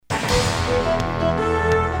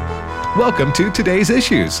Welcome to Today's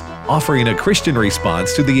Issues, offering a Christian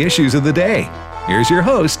response to the issues of the day. Here's your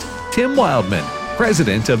host, Tim Wildman,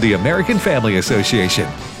 President of the American Family Association.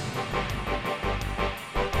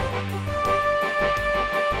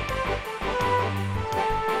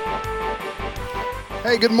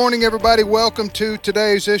 Hey, good morning, everybody. Welcome to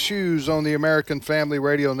Today's Issues on the American Family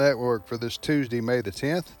Radio Network for this Tuesday, May the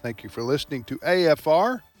 10th. Thank you for listening to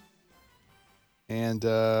AFR. And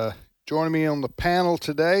joining me on the panel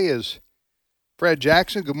today is Fred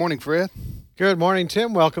Jackson. Good morning, Fred. Good morning,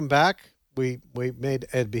 Tim. Welcome back. We made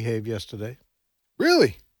Ed behave yesterday.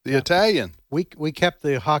 Really? The Italian? We kept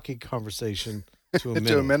the hockey conversation to a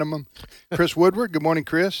minimum. To a minimum. Chris Woodward. Good morning,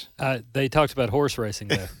 Chris. They talked about horse racing,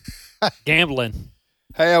 though. Gambling.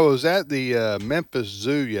 Hey, I was at the Memphis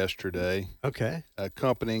Zoo yesterday. Okay.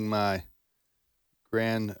 Accompanying my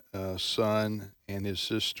grandson and his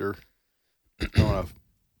sister on a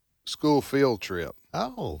school field trip.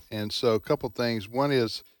 Oh. And so a couple things. One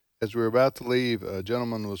is, as we were about to leave, a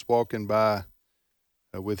gentleman was walking by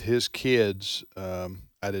with his kids. I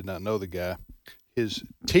did not know the guy. His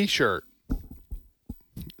T-shirt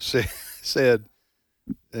said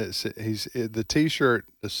the T-shirt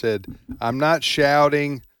said, "I'm not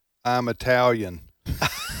shouting, I'm Italian."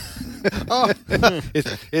 Oh.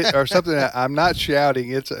 Or something. I'm not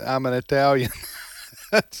shouting. I'm an Italian.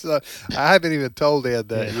 So I haven't even told Ed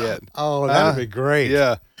that yet. Oh, that would be great.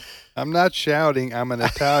 Yeah. I'm not shouting, I'm an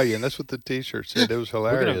Italian. That's what the T-shirt said. It was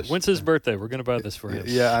hilarious. When's his birthday? We're going to buy this for him.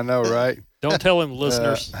 Yeah, I know, right? Don't tell him,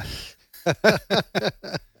 listeners.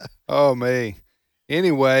 Oh, me.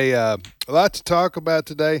 Anyway, a lot to talk about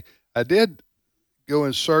today. I did go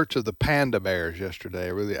in search of the panda bears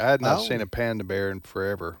yesterday. I had not seen a panda bear in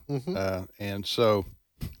forever. Mm-hmm. And so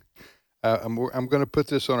I'm going to put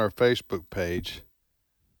this on our Facebook page.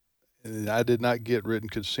 I did not get written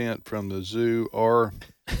consent from the zoo or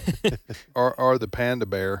the panda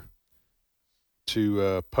bear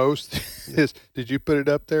to post this. Did you put it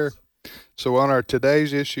up there? So on our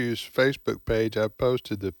Today's Issues Facebook page, I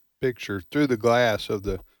posted the picture through the glass of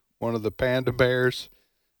one of the panda bears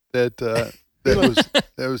that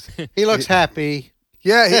was. He looks happy.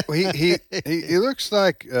 Yeah, he looks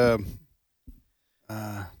like I'm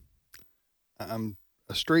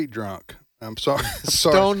a street drunk. I'm sorry.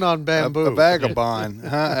 Stoned on bamboo. A vagabond.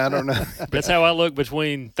 I don't know. That's how I look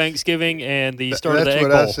between Thanksgiving and the start of the Egg Bowl.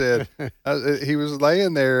 That's what I said. He was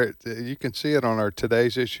laying there. You can see it on our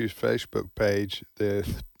Today's Issues Facebook page, the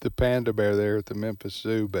panda bear there at the Memphis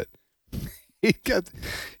Zoo. But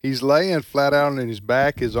he's laying flat out on his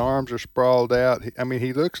back. His arms are sprawled out.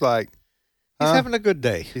 He looks like he's having a good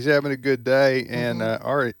day. He's having a good day, and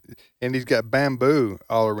and he's got bamboo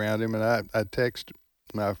all around him. And I text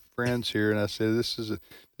my friends here, and I said,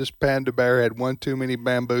 this panda bear had one too many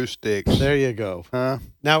bamboo sticks. There you go. Huh?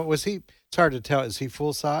 Now, it's hard to tell. Is he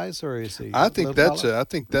full size or is he? I think that's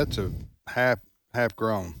a half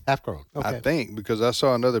grown. Half grown. Okay. I think, because I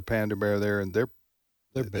saw another panda bear there, and they're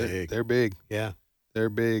big. They're big. Yeah. They're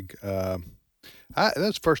big. That's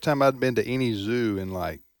the first time I'd been to any zoo in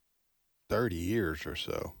like 30 years or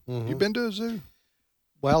so. Mm-hmm. You been to a zoo?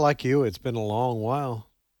 Well, like you, it's been a long while.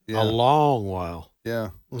 Yeah. A long while. Yeah.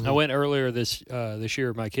 Mm-hmm. I went earlier this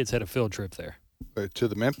year. My kids had a field trip there. To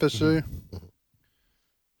the Memphis Zoo? Mm-hmm.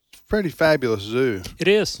 It's a pretty fabulous zoo. It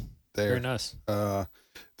is. There. Very nice. The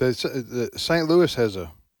St. Louis has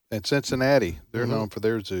and Cincinnati, they're known for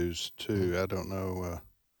their zoos too. I don't know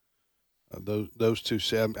those two.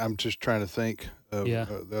 I'm just trying to think of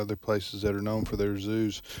the other places that are known for their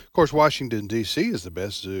zoos. Of course, Washington, D.C. is the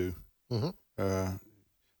best zoo,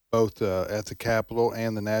 both at the Capitol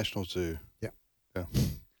and the National Zoo. Yeah.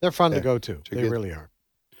 They're fun to go to. They really are.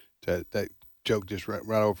 That joke just right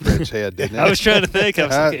over Fred's head, didn't it? I was trying to think.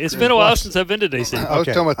 It's been a while since I've been to D.C. I was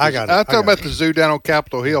talking about the zoo down on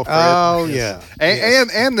Capitol Hill, Fred. Oh, yeah.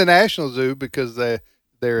 And the National Zoo, because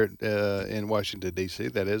they're in Washington, D.C.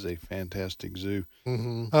 That is a fantastic zoo.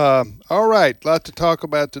 Mm-hmm. All right. A lot to talk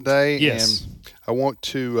about today. Yes. And I want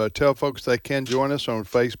to tell folks they can join us on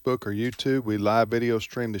Facebook or YouTube. We live video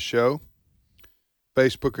stream the show.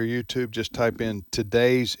 Facebook or YouTube, just type in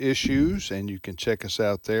Today's Issues, and you can check us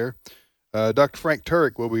out there. Dr. Frank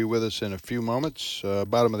Turek will be with us in a few moments,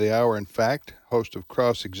 bottom of the hour, in fact, host of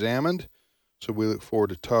Cross Examined. So we look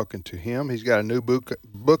forward to talking to him. He's got a new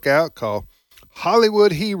book out called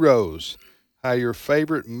Hollywood Heroes, How Your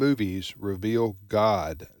Favorite Movies Reveal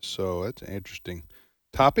God. So that's an interesting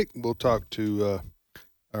topic. We'll talk to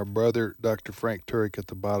our brother, Dr. Frank Turek, at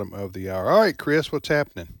the bottom of the hour. All right, Chris, what's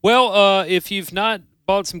happening? Well, if you've not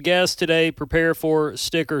bought some gas today, prepare for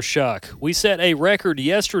sticker shock. We set a record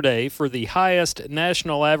yesterday for the highest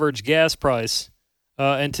national average gas price,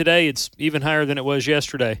 and today it's even higher than it was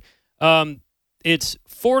yesterday. It's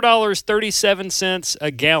 $4.37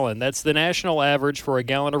 a gallon. That's the national average for a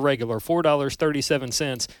gallon of regular,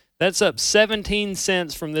 $4.37. That's up 17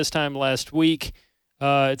 cents from this time last week.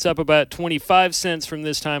 It's up about 25 cents from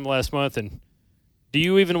this time last month. And do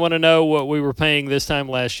you even want to know what we were paying this time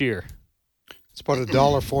last year? It's about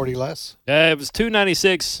 $1.40 less. It was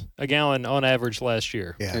 $2.96 a gallon on average last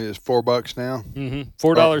year. Yeah. And it's $4 now.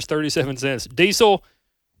 $4.37. Diesel,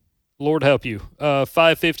 Lord help you,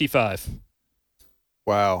 $5.55.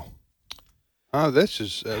 Wow. Oh, this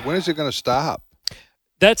is when is it going to stop?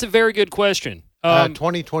 That's a very good question.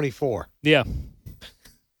 2024. Yeah.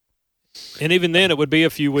 And even then, it would be a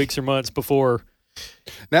few weeks or months before.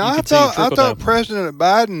 Now, you I could see it thought trickle down. President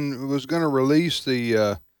Biden was going to release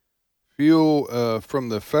the fuel from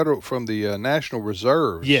the National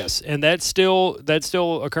Reserves. Yes, and that's still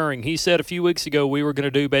occurring. He said a few weeks ago we were going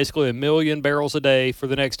to do basically 1 million barrels a day for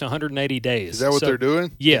the next 180 days. Is that what they're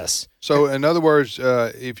doing? Yes. So, in other words,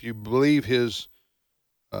 if you believe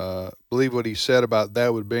believe what he said about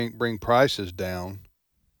that would bring prices down.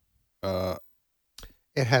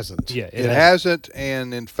 It hasn't. Yeah, It hasn't,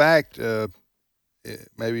 and in fact,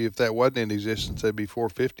 maybe if that wasn't in existence, it'd be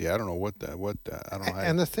 $4.50. I don't know I don't know.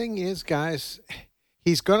 And the thing is, guys,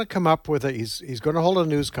 he's going to come up with he's going to hold a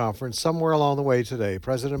news conference somewhere along the way today,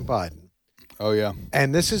 President Biden. Oh yeah,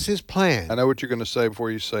 And this is his plan. I know what you're going to say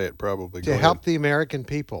before you say it. Probably to help the American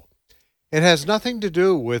people. It has nothing to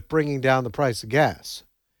do with bringing down the price of gas.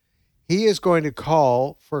 He is going to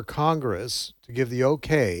call for Congress to give the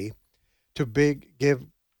okay to give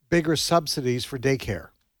bigger subsidies for daycare.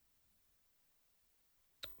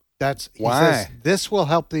 He Why? says this will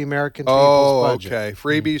help the American people's budget. Okay,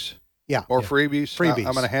 freebies. Yeah. Or freebies. Freebies.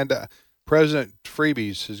 I'm going to hand out. President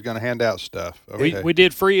Freebies is going to hand out stuff. Okay. We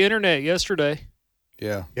did free internet yesterday.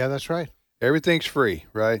 Yeah. Yeah, that's right. Everything's free,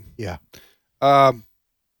 right? Yeah.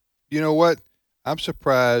 You know what? I'm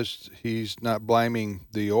surprised he's not blaming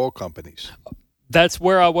the oil companies. That's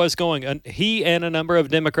where I was going. And he and a number of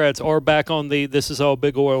Democrats are back on this is all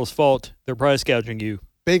big oil's fault. They're price gouging you.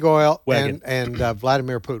 Big oil Wagon. and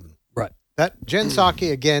Vladimir Putin. Right. That Jen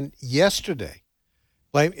Psaki again yesterday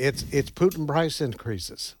blamed it's Putin price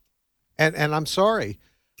increases. And I'm sorry,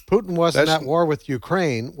 Putin wasn't at war with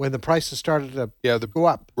Ukraine when the prices started to go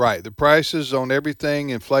up. Right. The prices on everything,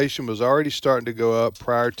 inflation was already starting to go up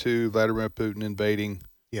prior to Vladimir Putin invading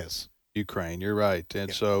Ukraine. You're right.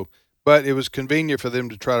 And so, but it was convenient for them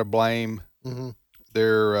to try to blame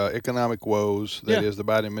their economic woes, that is the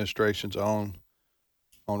Biden administration's on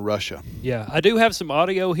Russia. Yeah, I do have some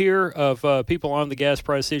audio here of people on the gas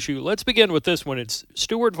price issue. Let's begin with this one. It's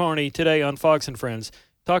Stuart Varney today on Fox and Friends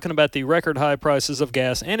talking about the record high prices of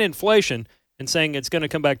gas and inflation and saying it's going to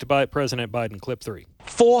come back to bite President Biden. Clip 3.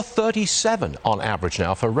 $4.37 on average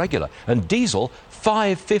now for regular, and diesel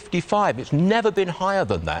 $5.55. It's never been higher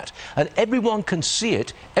than that, and everyone can see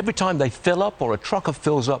it every time they fill up or a trucker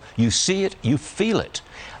fills up. You see it, you feel it,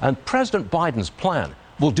 and President Biden's plan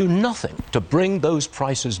will do nothing to bring those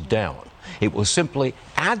prices down. It will simply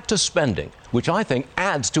add to spending, which I think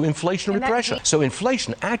adds to inflationary pressure. So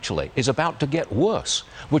inflation actually is about to get worse,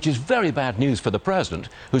 which is very bad news for the president,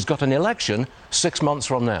 who's got an election 6 months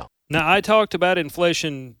from now. Now, I talked about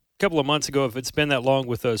inflation a couple of months ago, if it's been that long,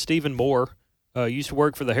 with Stephen Moore. Used to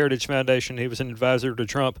work for the Heritage Foundation. He was an advisor to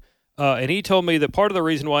Trump. And he told me that part of the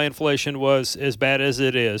reason why inflation was as bad as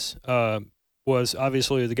it is was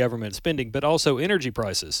obviously the government spending, but also energy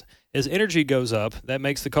prices. As energy goes up, that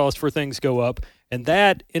makes the cost for things go up. And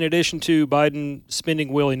that, in addition to Biden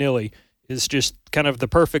spending willy-nilly, is just kind of the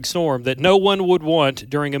perfect storm that no one would want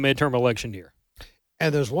during a midterm election year.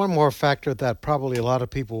 And there's one more factor that probably a lot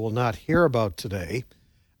of people will not hear about today,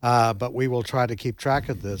 but we will try to keep track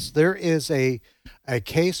of this. There is a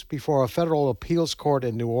case before a federal appeals court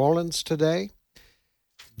in New Orleans today.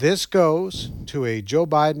 This goes to a Joe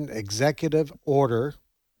Biden executive order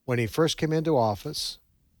when he first came into office.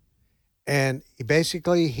 And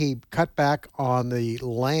he cut back on the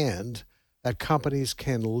land that companies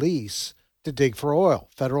can lease to dig for oil,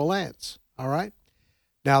 federal lands. All right?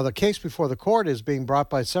 Now, the case before the court is being brought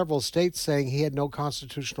by several states saying he had no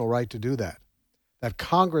constitutional right to do that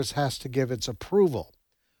Congress has to give its approval.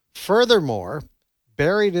 Furthermore,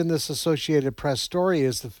 buried in this Associated Press story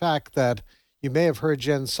is the fact that you may have heard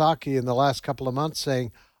Jen Psaki in the last couple of months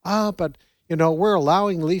saying, but, we're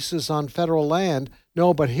allowing leases on federal land.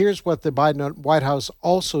 No, but here's what the Biden White House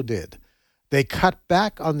also did. They cut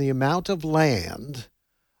back on the amount of land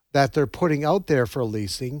that they're putting out there for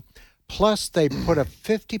leasing. Plus, they put a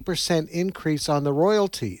 50% increase on the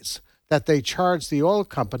royalties that they charge the oil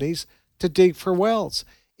companies to dig for wells.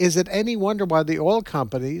 Is it any wonder why the oil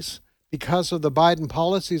companies, because of the Biden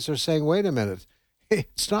policies, are saying, wait a minute,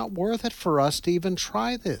 it's not worth it for us to even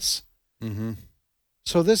try this? Mm-hmm.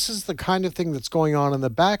 So this is the kind of thing that's going on in the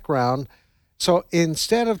background. So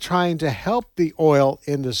instead of trying to help the oil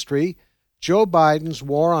industry, Joe Biden's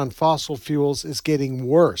war on fossil fuels is getting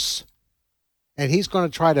worse. And he's going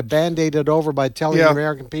to try to Band-Aid it over by telling the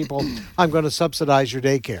American people, I'm going to subsidize your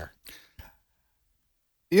daycare.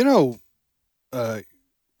 You know, of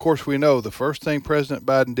course, we know the first thing President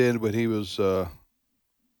Biden did when he was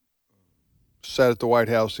sat at the White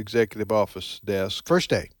House executive office desk. First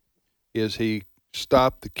day. Is he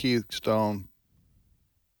stopped the Keystone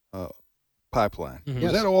pipeline. Mm-hmm. Was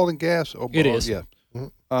Yes. that oil and gas? It is. Yeah.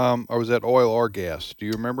 Mm-hmm. Or was that oil or gas? Do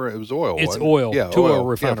you remember? It was oil. It's wasn't it? oil Yeah, to a oil.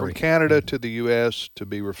 refinery. Yeah, from Canada to the U.S. to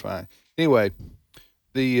be refined. Anyway,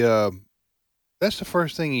 that's the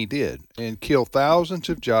first thing he did, and killed thousands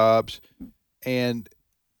of jobs. And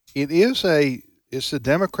it's the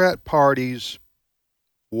Democrat Party's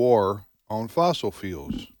war on fossil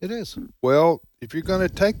fuels. It is. Well, if you're going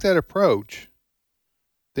to take that approach,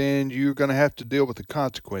 then you're going to have to deal with the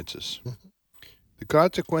consequences. Mm-hmm. The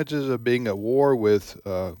consequences of being at war with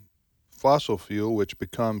fossil fuel, which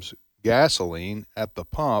becomes gasoline at the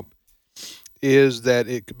pump, is that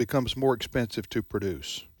it becomes more expensive to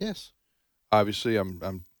produce. Yes. Obviously,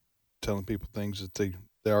 I'm telling people things that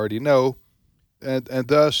they already know, and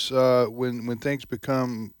thus when things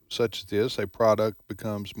become such as this, a product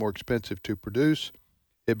becomes more expensive to produce,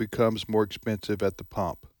 it becomes more expensive at the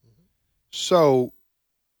pump. Mm-hmm. So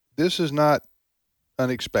this is not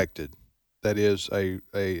unexpected. That is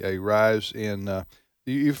a rise in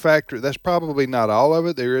you factor. That's probably not all of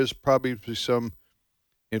it. There is probably some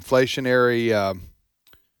inflationary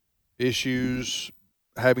issues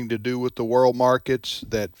having to do with the world markets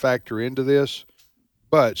that factor into this,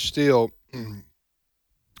 but still,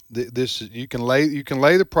 this you can lay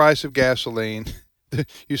the price of gasoline.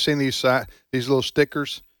 You've seen these little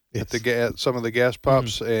stickers at some of the gas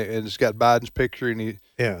pumps, and it's got Biden's picture, and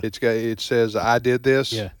it says "I did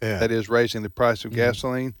this." Yeah. That is raising the price of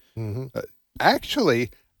gasoline. Mm-hmm. Actually,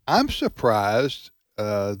 I'm surprised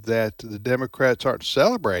that the Democrats aren't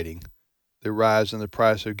celebrating the rise in the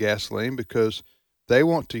price of gasoline, because they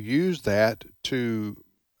want to use that to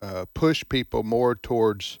push people more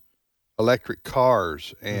towards electric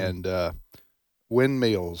cars and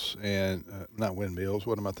windmills and not windmills.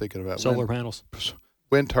 What am I thinking about? Solar panels.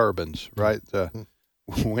 Wind turbines, right?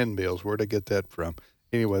 Windmills. Where'd I get that from?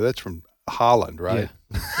 Anyway, that's from Holland, right?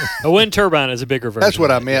 Yeah. A wind turbine is a bigger version. That's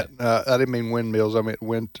what of I that, meant. yeah. I didn't mean windmills. I meant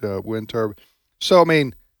wind turbine. So I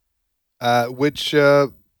mean,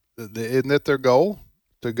 isn't that their goal,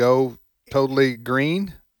 to go totally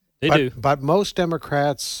green? They do. But most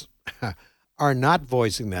Democrats are not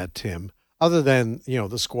voicing that, Tim, other than,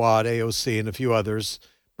 the squad, AOC, and a few others.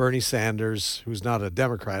 Bernie Sanders, who's not a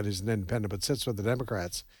Democrat, he's an independent but sits with the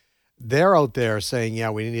Democrats. They're out there saying, yeah,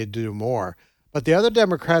 we need to do more. But the other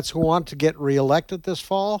Democrats who want to get reelected this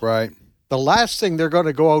fall, Right. the last thing they're going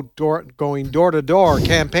to go out going door to door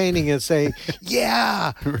campaigning and saying,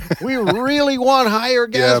 yeah, we really want higher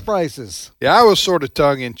gas prices. Yeah, I was sort of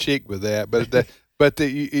tongue in cheek with that, but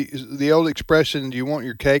the old expression, you want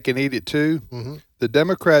your cake and eat it too. Mm-hmm. The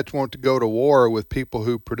Democrats want to go to war with people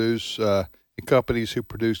who produce companies who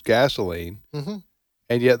produce gasoline, Mm-hmm.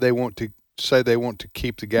 and yet they want to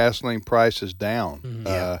keep the gasoline prices down.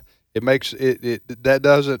 Mm-hmm. It makes it that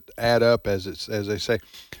doesn't add up as they say.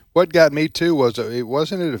 What got me too was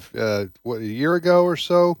a year ago or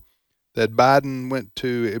so that Biden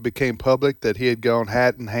it became public that he had gone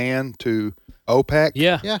hat in hand to OPEC.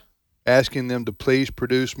 Yeah. Asking them to please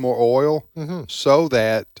produce more oil so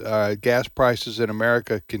that gas prices in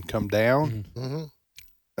America can come down.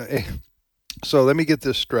 Mm-hmm. So let me get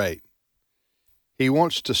this straight. He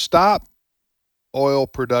wants to stop oil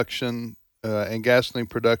production and gasoline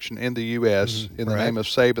production in the U.S. in the name of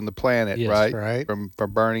saving the planet, Yes, right? From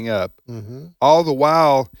burning up. Mm-hmm. All the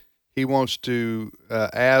while, he wants to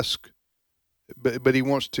but he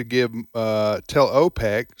wants to tell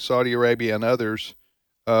OPEC, Saudi Arabia, and others,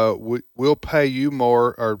 we'll pay you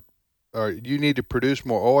more, or you need to produce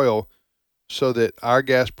more oil so that our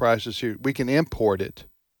gas prices here, we can import it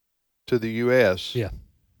to the U.S. Yeah.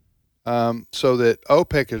 So that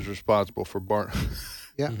OPEC is responsible for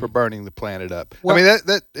for burning the planet up. Well, I mean,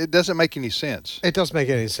 that it doesn't make any sense. It doesn't make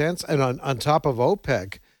any sense. And on top of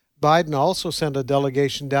OPEC, Biden also sent a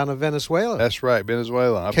delegation down to Venezuela. That's right,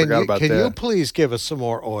 Venezuela. I forgot about that. Can you please give us some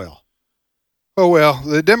more oil? Oh, well,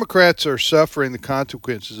 the Democrats are suffering the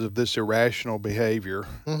consequences of this irrational behavior,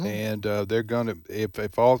 and they're going to,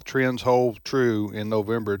 if all trends hold true in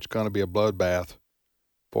November, it's going to be a bloodbath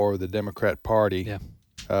for the Democrat Party.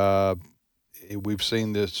 Yeah. We've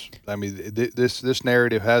seen this. I mean, this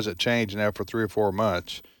narrative hasn't changed now for 3 or 4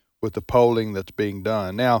 months with the polling that's being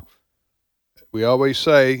done. Now, we always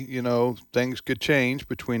say, things could change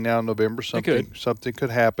between now and November. Something could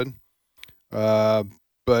happen.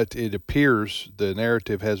 But it appears the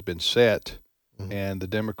narrative has been set, and the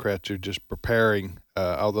Democrats are just preparing,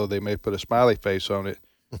 although they may put a smiley face on it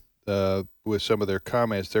with some of their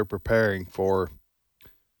comments, they're preparing for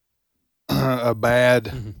a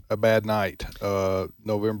bad night,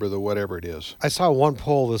 November the whatever it is. I saw one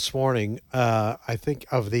poll this morning, I think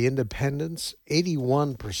of the independents,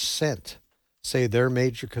 81% say their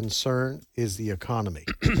major concern is the economy.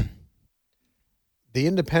 The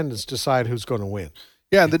independents decide who's going to win.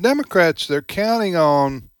 Yeah, the Democrats, they're counting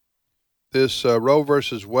on this Roe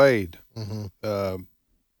versus Wade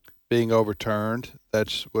being overturned.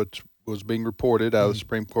 That's what was being reported out of the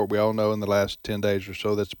Supreme Court. We all know in the last 10 days or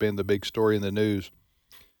so that's been the big story in the news.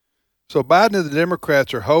 So Biden and the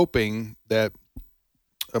Democrats are hoping that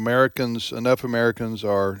enough Americans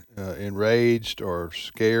are enraged or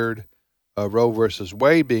scared of Roe versus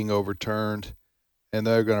Wade being overturned, and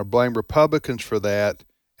they're going to blame Republicans for that.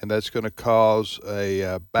 And that's going to cause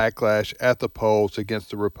a backlash at the polls against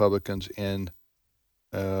the Republicans in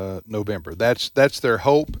November. That's their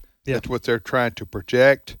hope. Yeah. That's what they're trying to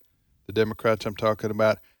project. The Democrats I'm talking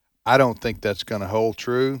about. I don't think that's going to hold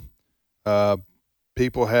true.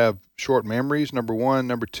 People have short memories, number one.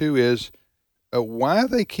 Number two is why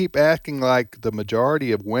they keep acting like the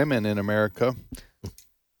majority of women in America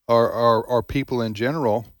or people in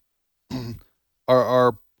general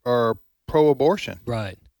are pro-abortion.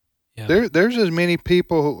 Right. Yeah. There's as many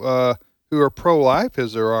people who are pro-life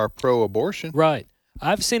as there are pro-abortion. Right.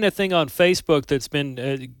 I've seen a thing on Facebook that's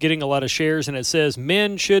been getting a lot of shares, and it says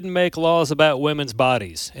men shouldn't make laws about women's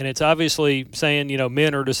bodies. And it's obviously saying,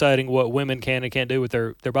 men are deciding what women can and can't do with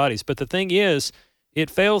their bodies. But the thing is, it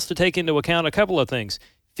fails to take into account a couple of things.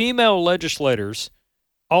 Female legislators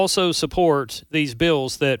also support these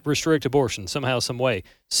bills that restrict abortion somehow, some way.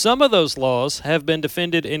 Some of those laws have been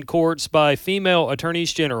defended in courts by female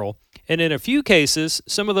attorneys general, and in a few cases,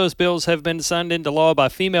 some of those bills have been signed into law by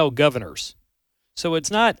female governors. So it's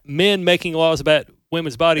not men making laws about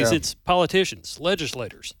women's bodies, it's politicians,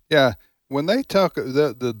 legislators. Yeah. When they talk,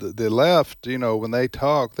 the left, when they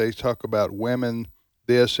talk about women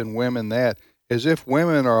this and women that, as if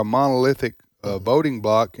women are a monolithic voting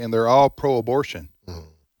bloc and they're all pro-abortion.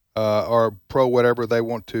 Or pro whatever they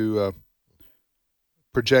want to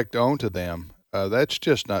project onto them. That's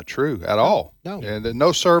just not true at all. No. And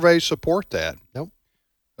no surveys support that. Nope.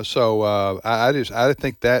 So I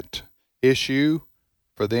think that issue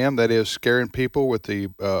for them, that is scaring people with the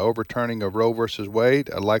overturning of Roe versus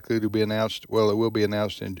Wade, likely to be announced, it will be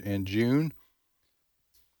announced in June,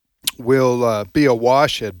 will be a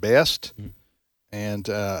wash at best. And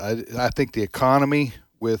I think the economy,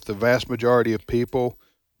 with the vast majority of people,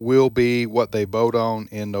 will be what they vote on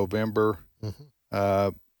in November.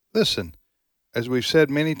 Listen, as we've said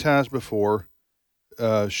many times before,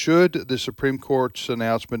 should the Supreme Court's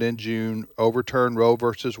announcement in June overturn Roe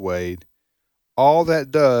versus Wade, all that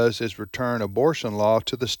does is return abortion law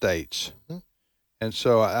to the states. And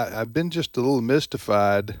so I've been just a little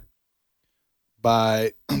mystified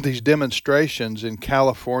by these demonstrations in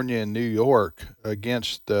California and New York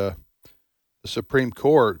against the Supreme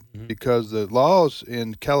Court, because the laws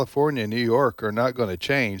in California and New York are not going to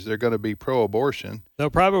change. They're going to be pro-abortion.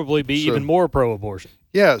 They'll probably be even more pro-abortion.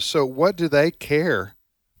 Yeah, so what do they care?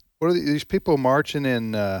 What are these people marching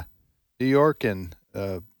in New York and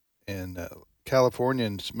California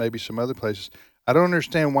and maybe some other places? I don't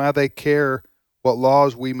understand why they care what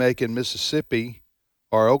laws we make in Mississippi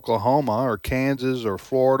or Oklahoma or Kansas or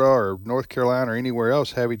Florida or North Carolina or anywhere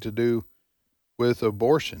else having to do with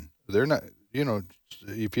abortion. They're not...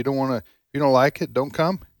 if you don't like it, don't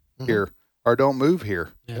come here or don't move here.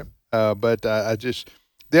 Yeah. But the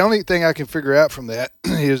only thing I can figure out from that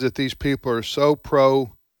is that these people are so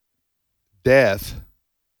pro-death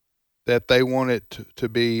that they want it to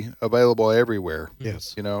be available everywhere.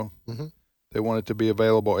 Yes. They want it to be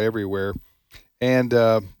available everywhere. And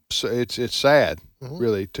so it's sad,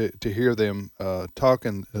 really, to hear them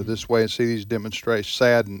talking this way and see these demonstrations.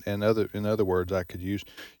 Sad and in other words I could use.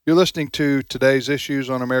 You're listening to Today's Issues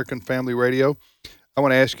on American Family Radio. I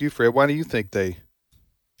want to ask you, Fred, why do you think they?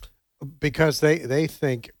 Because they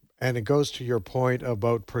think, and it goes to your point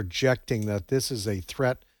about projecting that this is a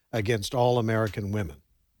threat against all American women.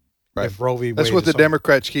 Right. if Roe v. That's Wade what the is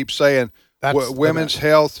Democrats keep saying. Women's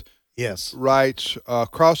health yes, rights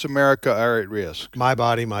across America are at risk. my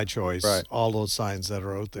body, my choice, Right. all those signs that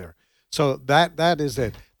are out there. So that is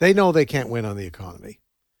it. They know they can't win on the economy,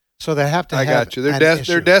 so they have to. I have got you. an They're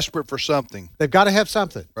issue. desperate for something. They've got to have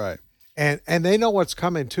something. Right. And they know what's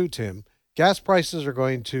coming too, Tim. Gas prices are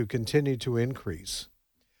going to continue to increase.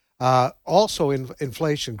 Also,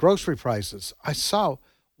 inflation, grocery prices. I saw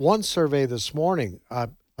one survey this morning,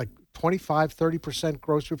 like 25, 30%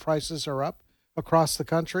 grocery prices are up across the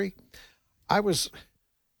country. There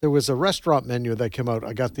was a restaurant menu that came out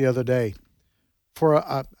I got the other day for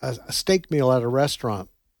a steak meal at a restaurant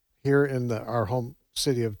here in our home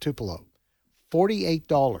city of Tupelo.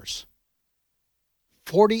 $48.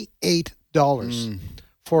 $48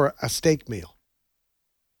 for a steak meal.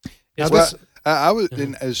 Now Well, I was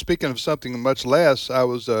speaking of something much less. I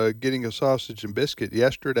was getting a sausage and biscuit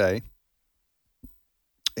yesterday,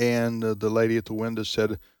 and the lady at the window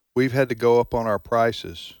said, "We've had to go up on our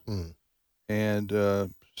prices,"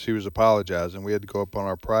 and she was apologizing. We had to go up on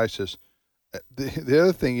our prices. The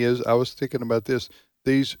other thing is, I was thinking about this: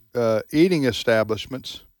 these eating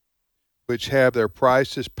establishments, which have their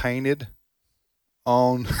prices painted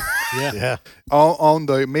on yeah. on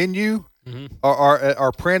the menu.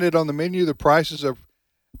 Are printed on the menu. The prices are.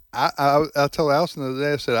 I told Allison the other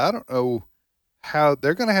day. I said I don't know how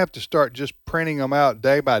they're going to have to start just printing them out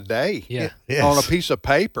day by day. Yeah. Yes. On a piece of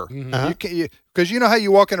paper. Uh-huh. You can because you know how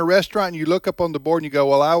you walk in a restaurant and you look up on the board and you go,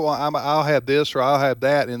 well, I'll have this or I'll have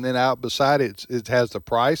that, and then out beside it has the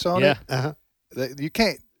price on Yeah. it. Uh-huh. You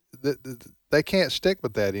can't. They can't stick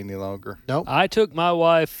with that any longer. Nope. I took my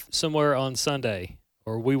wife somewhere on Sunday,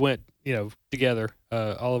 or we went, together,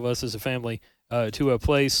 all of us as a family, to a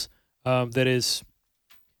place that is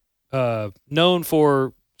known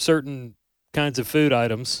for certain kinds of food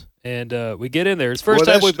items. And we get in there. It's the first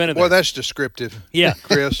time we've been in there. Well, that's descriptive. Yeah.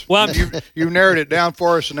 Chris. Well, you narrowed it down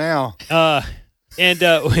for us now.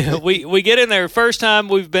 We get in there. First time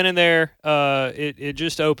we've been in there. It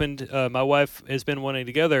just opened. My wife has been wanting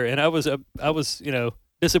to go there, and I was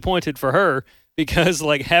disappointed for her because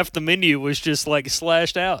like half the menu was just like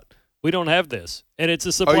slashed out. We don't have this, and it's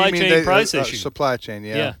a supply chain price issue. Supply chain,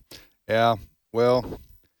 yeah. Well,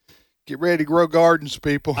 get ready to grow gardens,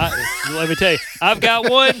 people. Let me tell you, I've got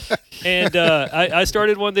one, and I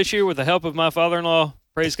started one this year with the help of my father-in-law.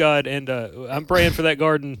 Praise God, and I'm praying for that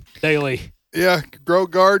garden daily. Yeah, grow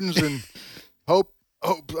gardens and hope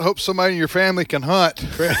somebody in your family can hunt.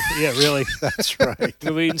 Yeah, really. That's right.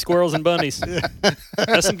 We'll be eating squirrels and bunnies.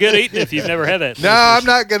 That's some good eating if you've never had that. No, I'm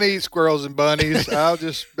not going to eat squirrels and bunnies. I'll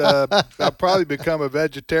just I'll probably become a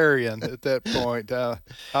vegetarian at that point.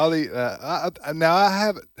 I'll eat. Now I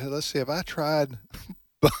haven't. Let's see. Have I tried?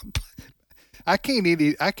 I can't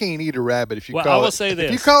eat a rabbit if you Well, call it. I will say this.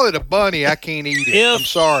 If you call it a bunny, I can't eat it. I'm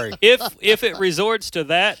sorry. If it resorts to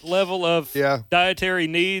that level of Yeah. dietary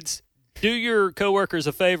needs, do your coworkers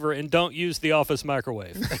a favor and don't use the office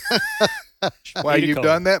microwave. Why, Eat a you've cold.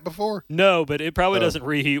 done that before? No, but it probably doesn't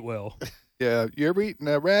reheat well. Yeah. You ever eaten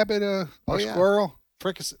a rabbit or yeah. squirrel?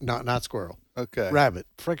 Not squirrel. Okay. Rabbit.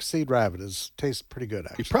 Fricasseed rabbit tastes pretty good, You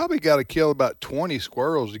actually. probably got to kill about 20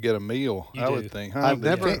 squirrels to get a meal, You I do. would think. Huh? I've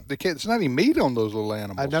never- It's not any meat on those little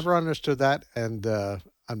animals. I never understood that, and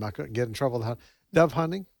I'm not going to get in trouble with dove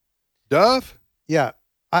hunting. Dove? Yeah,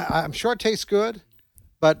 I'm sure it tastes good,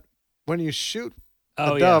 but when you shoot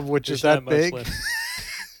Oh, a yeah. dove, which There's is that not much big, left.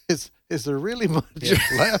 is there really much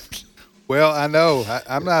left? Well, I know.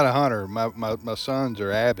 I'm not a hunter. My sons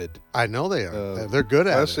are avid. I know they are. They're good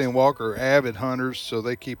at Leslie it. and Walker are avid hunters, so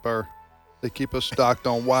they keep us stocked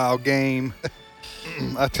on wild game.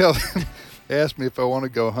 I tell them, they ask me if I want to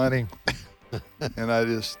go hunting, and I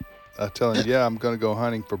tell them, yeah, I'm going to go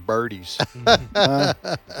hunting for birdies.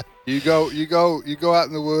 You go out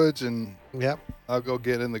in the woods, and Yep. I'll go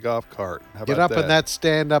get in the golf cart. How Get about up in that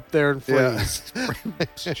stand up there and Yeah. freeze.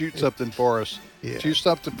 Shoot something for us. Yeah. Shoot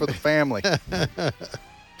something for the family.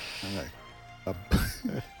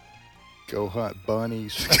 Go hunt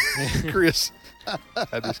bunnies. Chris,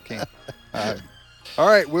 I just can't. All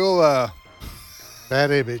right, we'll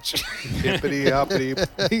Bad image. hippity hoppity.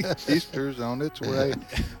 Easter's on its way.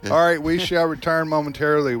 All right, we shall return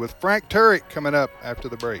momentarily with Frank Turek coming up after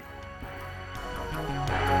the break.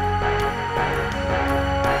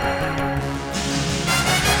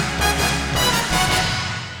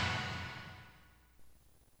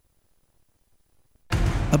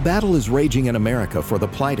 A battle is raging in America for the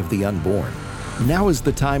plight of the unborn. Now is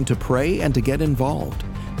the time to pray and to get involved.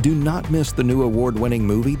 Do not miss the new award-winning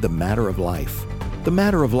movie, The Matter of Life. The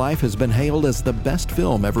Matter of Life has been hailed as the best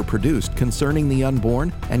film ever produced concerning the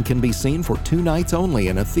unborn and can be seen for 2 nights only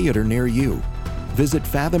in a theater near you. Visit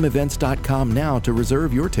fathomevents.com now to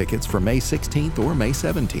reserve your tickets for May 16th or May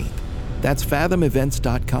 17th. That's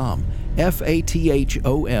fathomevents.com,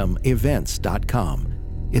 FATHOM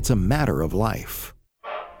events.com. It's a matter of life.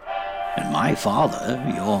 And my father,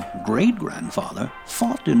 your great-grandfather,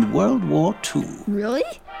 fought in World War II. Really?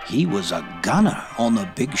 He was a gunner on the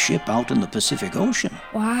big ship out in the Pacific Ocean.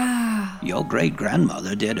 Wow. Your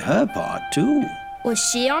great-grandmother did her part, too. Was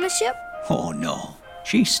she on a ship? Oh, no.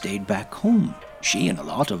 She stayed back home. She and a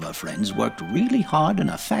lot of her friends worked really hard in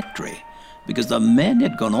a factory because the men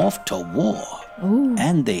had gone off to war. Ooh.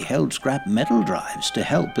 And they held scrap metal drives to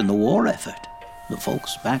help in the war effort. The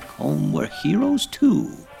folks back home were heroes,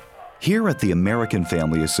 too. Here at the American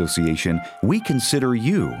Family Association, we consider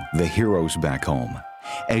you the heroes back home.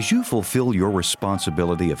 As you fulfill your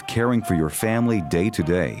responsibility of caring for your family day to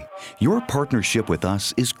day, your partnership with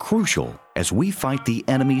us is crucial as we fight the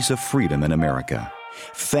enemies of freedom in America.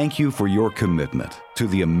 Thank you for your commitment to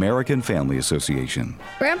the American Family Association.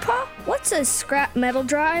 Grandpa, what's a scrap metal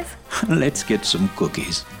drive? Let's get some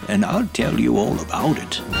cookies, and I'll tell you all about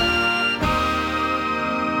it.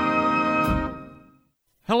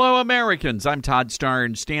 Hello, Americans. I'm Todd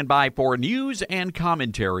Starnes. Stand by for news and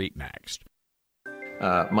commentary next.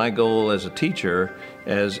 My goal as a teacher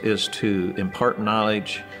is to impart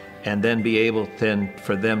knowledge and then be able then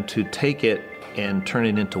for them to take it and turn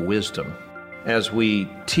it into wisdom. As we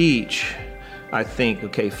teach, I think,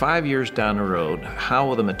 okay, 5 years down the road, how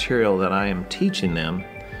will the material that I am teaching them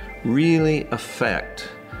really affect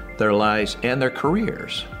their lives and their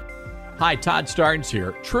careers? Hi, Todd Starnes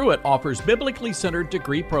here. Truett offers biblically centered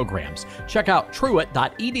degree programs. Check out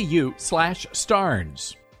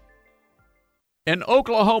truett.edu/Starnes. In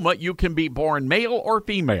Oklahoma, you can be born male or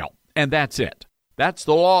female, and that's it. That's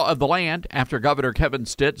the law of the land after Governor Kevin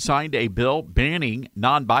Stitt signed a bill banning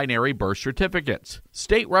non-binary birth certificates.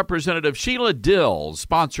 State Representative Sheila Dill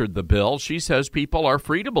sponsored the bill. She says people are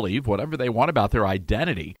free to believe whatever they want about their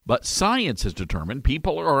identity, but science has determined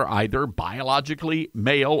people are either biologically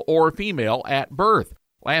male or female at birth.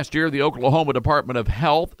 Last year, the Oklahoma Department of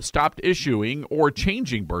Health stopped issuing or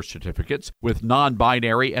changing birth certificates with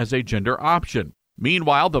non-binary as a gender option.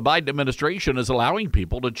 Meanwhile, the Biden administration is allowing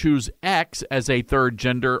people to choose X as a third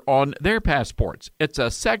gender on their passports. It's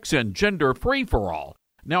a sex and gender free-for-all.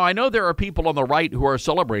 Now, I know there are people on the right who are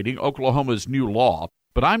celebrating Oklahoma's new law,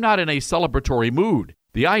 but I'm not in a celebratory mood.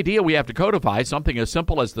 The idea we have to codify something as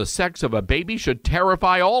simple as the sex of a baby should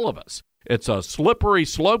terrify all of us. It's a slippery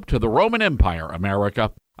slope to the Roman Empire,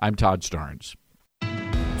 America. I'm Todd Starnes.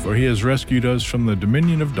 For he has rescued us from the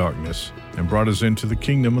dominion of darkness and brought us into the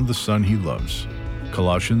kingdom of the Son he loves.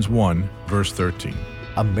 Colossians 1, verse 13.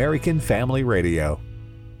 American Family Radio.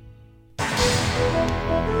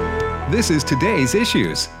 This is today's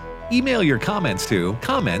issues. Email your comments to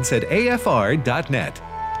comments@afr.net.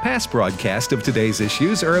 Past broadcasts of today's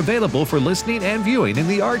issues are available for listening and viewing in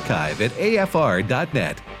the archive at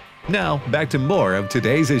afr.net. Now, back to more of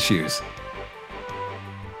today's issues.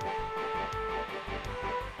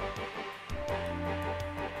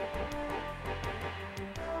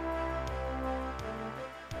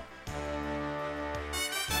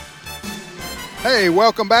 Hey,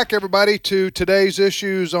 welcome back, everybody, to today's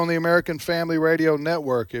issues on the American Family Radio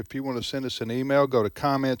Network. If you want to send us an email, go to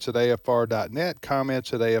comments@afr.net,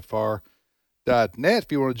 comments@afr.net.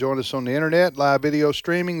 If you want to join us on the internet, live video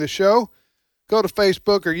streaming the show, go to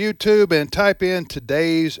Facebook or YouTube and type in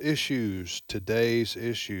today's issues.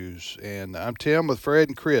 And I'm Tim with Fred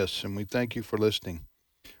and Chris, and we thank you for listening.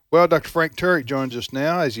 Well, Dr. Frank Turek joins us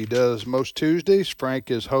now, as he does most Tuesdays. Frank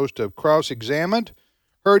is host of Cross Examined,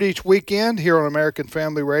 heard each weekend here on American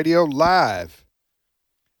Family Radio, live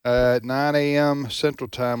at 9 a.m. Central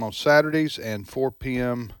Time on Saturdays and 4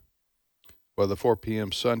 p.m. Well, the 4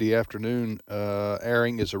 p.m. Sunday afternoon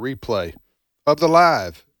airing is a replay of the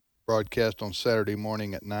live broadcast on Saturday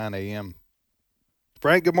morning at 9 a.m.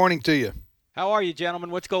 Frank, good morning to you. How are you,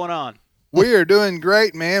 gentlemen? What's going on? We are doing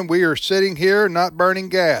great, man. We are sitting here not burning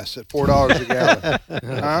gas at $4 a gallon.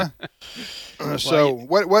 Huh? So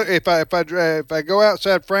what if I go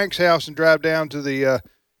outside Frank's house and drive down to the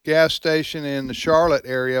gas station in the Charlotte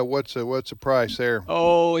area? What's the price there?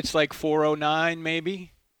 Oh, it's like $4.09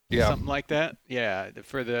 maybe. Yeah, something like that. Yeah,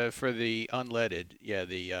 for the unleaded. Yeah,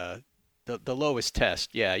 the lowest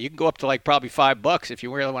test. Yeah, you can go up to like probably $5 if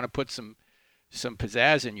you really want to put some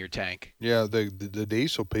pizzazz in your tank. Yeah, the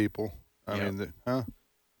diesel people. I mean,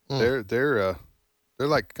 they're They're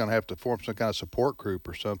like going to have to form some kind of support group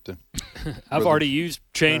or something. I've already used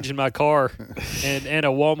change in my car and a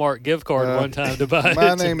Walmart gift card one time to buy.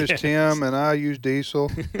 My name is Tim, and I use diesel.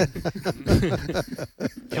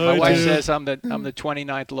 My wife says I'm the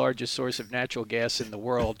 29th largest source of natural gas in the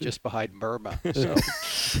world, just behind Burma. So,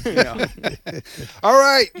 All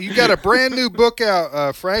right, you got a brand new book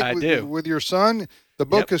out, Frank. I do. With your son. The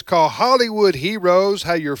book is called Hollywood Heroes: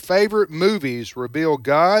 How Your Favorite Movies Reveal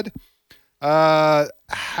God.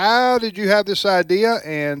 How did you have this idea?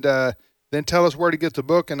 And then tell us where to get the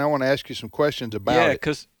book, and I want to ask you some questions about it. Yeah,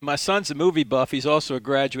 because my son's a movie buff. He's also a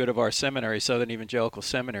graduate of our seminary, Southern Evangelical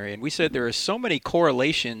Seminary, and we said there are so many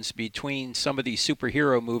correlations between some of these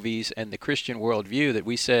superhero movies and the Christian worldview that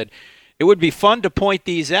we said it would be fun to point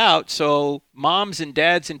these out so moms and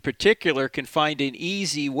dads in particular can find an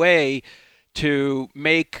easy way to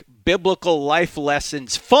make biblical life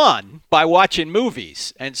lessons fun by watching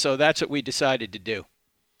movies. And so that's what we decided to do.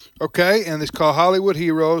 Okay, and it's called Hollywood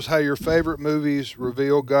Heroes: How Your Favorite Movies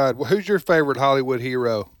Reveal God. Well, who's your favorite Hollywood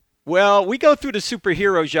hero? Well, we go through the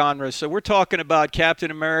superhero genre, so we're talking about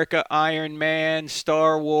Captain America, Iron Man,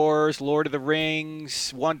 Star Wars, Lord of the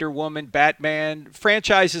Rings, Wonder Woman, Batman,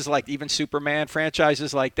 franchises like even Superman,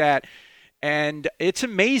 franchises like that. And it's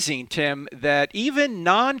amazing, Tim, that even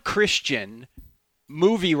non-Christian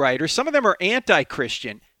movie writers, some of them are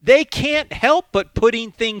anti-Christian, they can't help but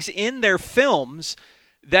putting things in their films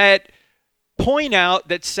that point out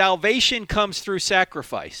that salvation comes through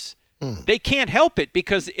sacrifice. They can't help it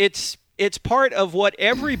because it's part of what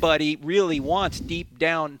everybody really wants deep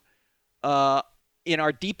down in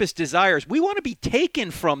our deepest desires. We want to be taken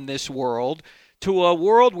from this world to a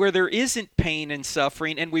world where there isn't pain and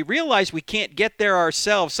suffering, and we realize we can't get there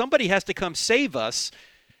ourselves. Somebody has to come save us,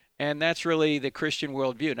 and that's really the Christian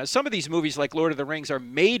worldview. Now, some of these movies, like Lord of the Rings, are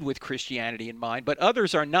made with Christianity in mind, but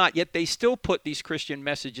others are not, yet they still put these Christian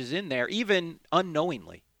messages in there, even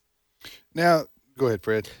unknowingly. Now, go ahead,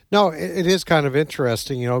 Fred. No, it is kind of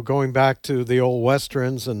interesting, going back to the old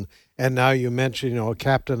Westerns, and now you mentioned,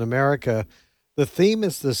 Captain America. The theme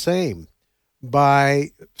is the same.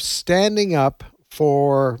 By standing up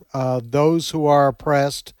for those who are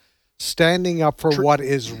oppressed, standing up for what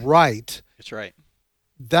is right. That's right.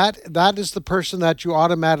 That is the person that you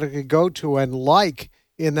automatically go to and like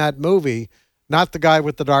in that movie, not the guy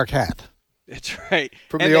with the dark hat. That's right.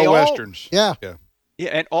 From the old Westerns. Yeah.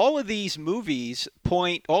 Yeah, and all of these movies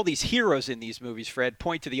all these heroes in these movies, Fred,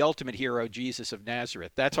 point to the ultimate hero, Jesus of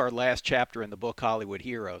Nazareth. That's our last chapter in the book, Hollywood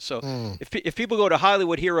Heroes. So if people go to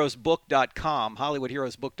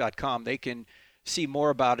HollywoodHeroesBook.com, they can see more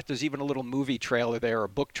about it. There's even a little movie trailer there, or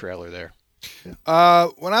book trailer there.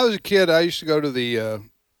 When I was a kid, I used to go to the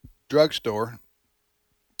drugstore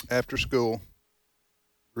after school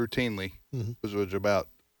routinely. It was about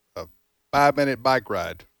a 5-minute bike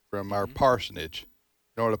ride from our parsonage.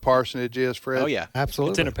 You know what a parsonage is, Fred? Oh yeah,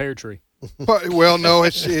 absolutely. It's in a pear tree. Well, no,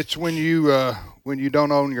 it's when you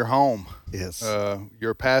don't own your home. Yes.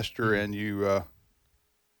 You're a pastor and your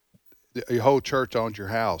whole church owns your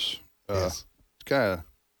house. Yes. It's kind of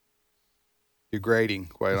degrading,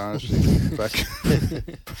 quite honestly.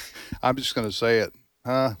 I'm just going to say it,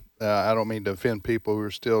 I don't mean to offend people who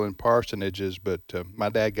are still in parsonages, but my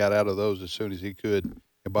dad got out of those as soon as he could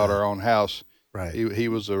and bought our own house. Right. He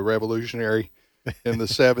was a revolutionary in the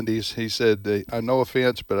 70s. He said, no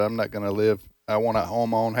offense, but I'm not going to live. I want to own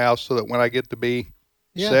my own house so that when I get to be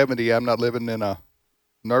 70, I'm not living in a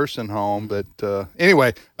nursing home. But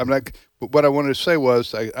anyway, I'm not. But what I wanted to say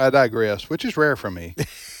was I digress, which is rare for me.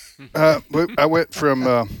 I went from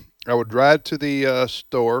I would drive to the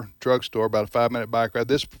drugstore, about a 5-minute bike ride.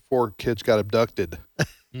 This before kids got abducted.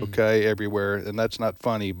 Okay, everywhere, and that's not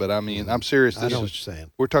funny, but I mean, I'm serious. I know what you're saying.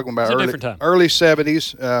 We're talking about It's a early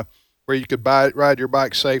 70s, where you could ride your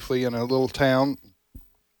bike safely in a little town,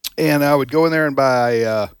 and I would go in there and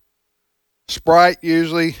buy Sprite,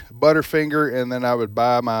 usually Butterfinger, and then I would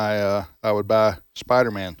buy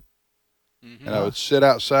Spider-Man, and I would sit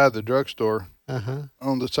outside the drugstore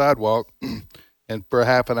on the sidewalk. And for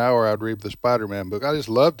half an hour, I'd read the Spider-Man book. I just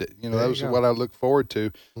loved it. That was what I looked forward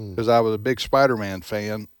to because I was a big Spider-Man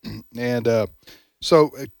fan. And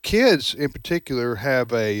so kids in particular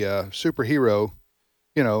have a superhero.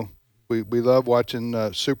 We love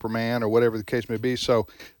watching Superman or whatever the case may be. So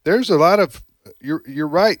there's a lot of you're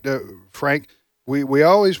right, Frank. We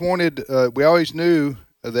always wanted we always knew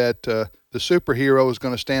that the superhero is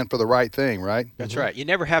going to stand for the right thing, right? That's right. You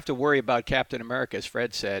never have to worry about Captain America, as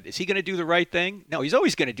Fred said. Is he going to do the right thing? No, he's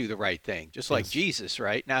always going to do the right thing, just like Jesus,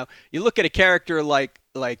 right? Now, you look at a character like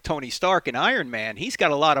Tony Stark in Iron Man. He's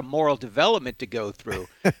got a lot of moral development to go through,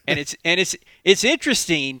 and it's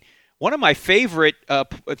interesting One of my favorite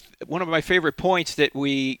points that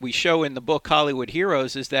we show in the book Hollywood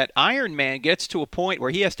Heroes is that Iron Man gets to a point where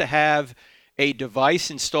he has to have a device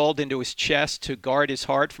installed into his chest to guard his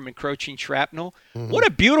heart from encroaching shrapnel. Mm-hmm. What a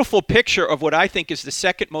beautiful picture of what I think is the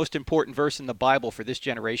second most important verse in the Bible for this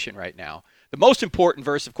generation right now. The most important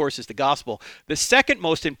verse, of course, is the gospel. The second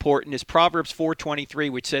most important is Proverbs 4:23,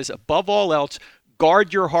 which says, above all else,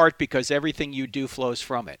 guard your heart because everything you do flows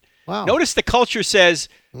from it. Wow. Notice the culture says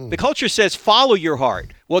follow your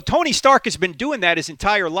heart. Well, Tony Stark has been doing that his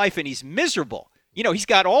entire life, and he's miserable. You know, he's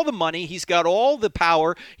got all the money, he's got all the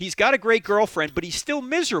power, he's got a great girlfriend, but he's still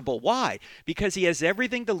miserable. Why? Because he has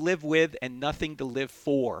everything to live with and nothing to live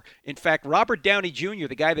for. In fact, Robert Downey Jr.,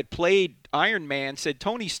 the guy that played Iron Man, said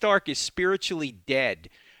Tony Stark is spiritually dead.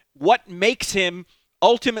 What makes him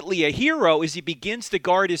ultimately a hero is he begins to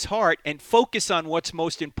guard his heart and focus on what's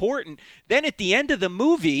most important. Then at the end of the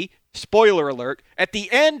movie, spoiler alert, at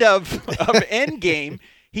the end of Endgame,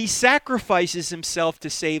 he sacrifices himself to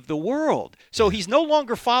save the world. So he's no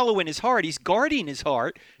longer following his heart. He's guarding his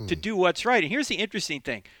heart to do what's right. And here's the interesting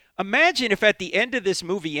thing. Imagine if at the end of this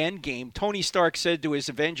movie, Endgame, Tony Stark said to his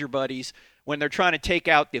Avenger buddies when they're trying to take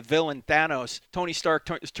out the villain Thanos, Tony Stark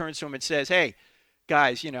turns to him and says, hey,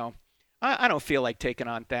 guys, you know, I don't feel like taking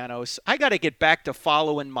on Thanos. I got to get back to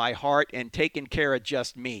following my heart and taking care of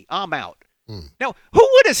just me. I'm out. Now, who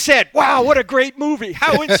would have said, wow, what a great movie.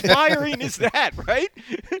 How inspiring is that, right?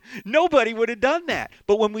 Nobody would have done that.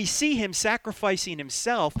 But when we see him sacrificing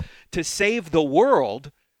himself to save the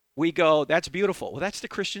world, we go, that's beautiful. Well, that's the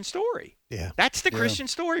Christian story. Yeah. That's the Christian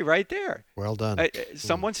story right there. Well done.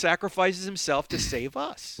 Someone sacrifices himself to save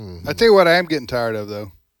us. I tell you what I am getting tired of,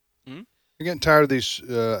 though. I'm getting tired of these.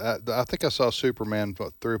 I think I saw Superman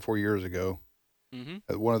 3 or 4 years ago.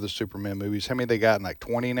 One of the Superman movies. How many they got? Like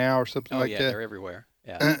 20 now or something like that? Oh, yeah, they're everywhere.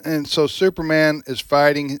 Yeah. And so Superman is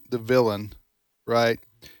fighting the villain, right?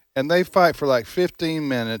 And they fight for like 15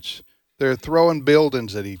 minutes. They're throwing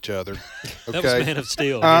buildings at each other. Okay? That was Man of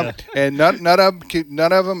Steel. Yeah. And none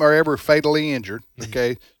of them are ever fatally injured.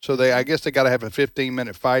 Okay, so I guess they got to have a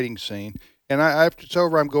 15-minute fighting scene. And after it's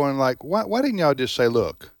over, I'm going like, why didn't y'all just say,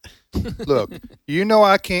 look, you know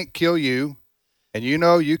I can't kill you, and you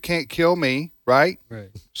know you can't kill me, right? Right.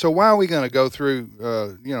 So why are we going to go through,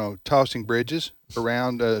 tossing bridges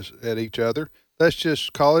around at each other? Let's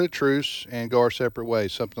just call it a truce and go our separate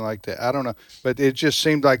ways, something like that. I don't know. But it just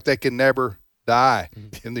seemed like they can never die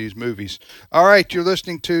in these movies. All right, you're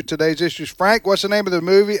listening to Today's Issues. Frank, what's the name of the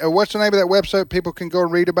movie? What's the name of that website people can go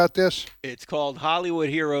and read about this? It's called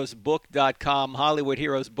HollywoodHeroesBook.com,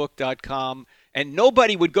 HollywoodHeroesBook.com. And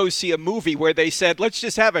nobody would go see a movie where they said, let's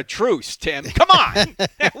just have a truce, Tim. Come on.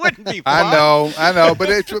 That wouldn't be fun. I know.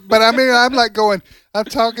 But I mean, I'm like going, I'm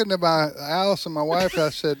talking to Alice and my wife. I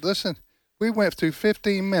said, listen, we went through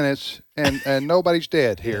 15 minutes and nobody's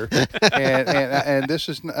dead here. And this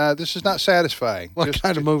is not satisfying. What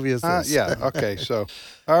kind of movie is this? Yeah. Okay. So,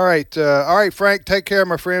 all right, Frank, take care,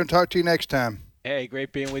 my friend. Talk to you next time. Hey,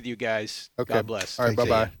 great being with you guys. Okay. God bless. All right.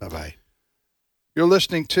 Bye-bye. Bye-bye. You're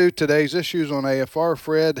listening to Today's Issues on AFR.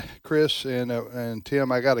 Fred, Chris, and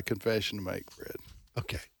Tim, I got a confession to make, Fred.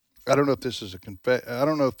 Okay. I don't know if this is I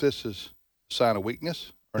don't know if this is a sign of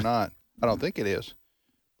weakness or not. I don't think it is.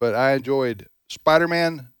 But I enjoyed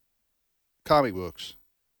Spider-Man comic books.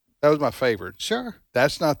 That was my favorite. Sure.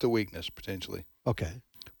 That's not the weakness, potentially. Okay.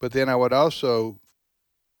 But then I would also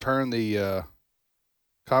turn the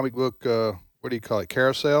comic book, what do you call it,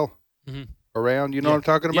 carousel around. You know what I'm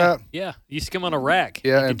talking about? Yeah. You used to come on a rack.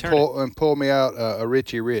 Yeah, and pull me out a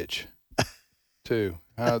Richie Rich, too.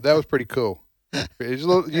 That was pretty cool. You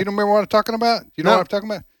remember what I'm talking about? You know what I'm talking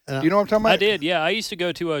about? You know what I'm talking about? I did, yeah. I used to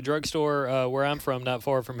go to a drugstore where I'm from, not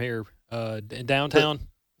far from here, in downtown.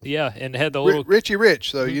 And had the little Richie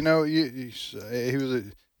Rich, though. You know, he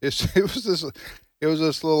was it was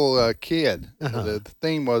this little kid. The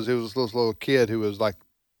theme was it was this little kid who was like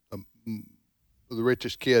the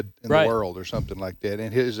richest kid in the world or something like that,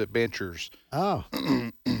 and his adventures. Oh,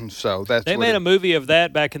 so they made a movie of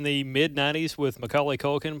that back in the mid '90s with Macaulay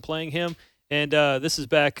Culkin playing him, and this is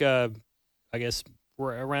back, I guess,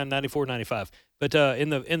 around 94, 95. But in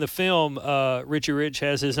the film, Richie Rich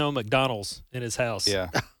has his own McDonald's in his house. Yeah,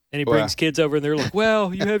 and he brings kids over, and they're like,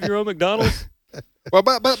 "Well, you have your own McDonald's." Well,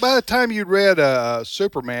 by the time you read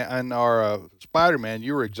Superman or Spider-Man,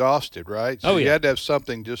 you were exhausted, right? So you had to have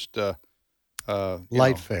something just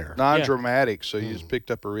light fare, non-dramatic. So you just picked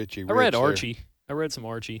up a Richie Rich. I read Archie. I read some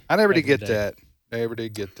Archie. I never did get that.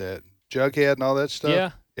 Jughead and all that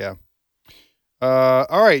stuff. Yeah.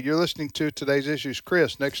 All right, you're listening to Today's Issues.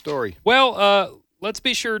 Chris, next story. Well, let's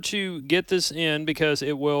be sure to get this in because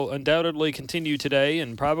it will undoubtedly continue today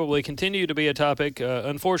and probably continue to be a topic,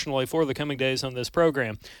 unfortunately, for the coming days on this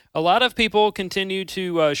program. A lot of people continue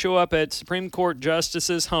to show up at Supreme Court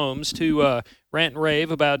justices' homes to rant and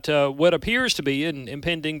rave about what appears to be an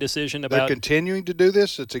impending decision about... They're continuing to do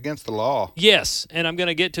this? It's against the law. Yes, and I'm going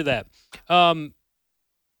to get to that.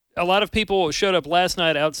 A lot of people showed up last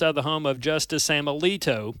night outside the home of Justice Sam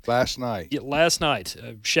Alito. Last night,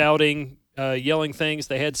 shouting, yelling things.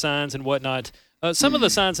 They had signs and whatnot. Some of the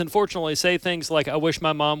signs, unfortunately, say things like, I wish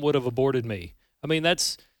my mom would have aborted me. I mean,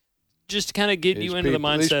 that's just to kind of get you into the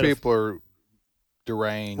mindset. These people are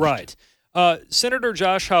deranged. Right. Senator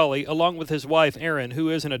Josh Hawley, along with his wife, Erin, who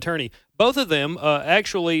is an attorney, both of them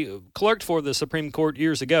actually clerked for the Supreme Court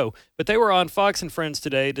years ago, but they were on Fox and Friends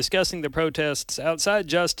today discussing the protests outside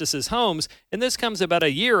justices' homes, and this comes about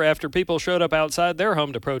a year after people showed up outside their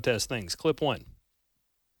home to protest things. Clip 1.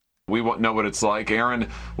 We know what it's like. Erin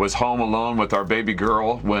was home alone with our baby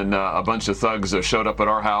girl when a bunch of thugs showed up at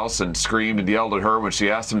our house and screamed and yelled at her when she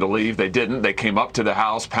asked them to leave. They didn't. They came up to the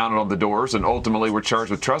house, pounded on the doors, and ultimately were charged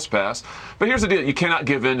with trespass. But here's the deal. You cannot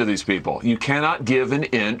give in to these people. You cannot give an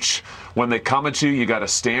inch. When they come at you, you got to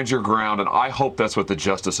stand your ground, and I hope that's what the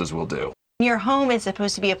justices will do. Your home is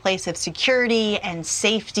supposed to be a place of security and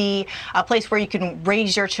safety, a place where you can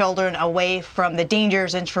raise your children away from the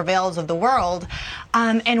dangers and travails of the world.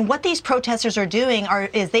 And what these protesters are doing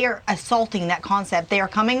is they are assaulting that concept. They are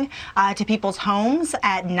coming to people's homes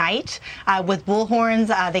at night with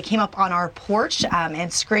bullhorns. They came up on our porch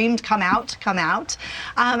and screamed, "Come out, come out."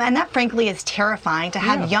 And that, frankly, is terrifying. To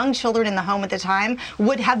have young children in the home at the time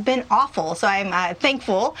would have been awful. So I'm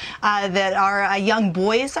thankful that our young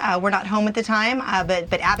boys were not home at the time,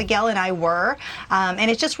 but Abigail and I were. And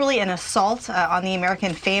it's just really an assault on the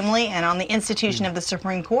American family and on the institution of the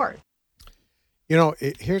Supreme Court. You know,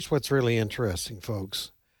 here's what's really interesting,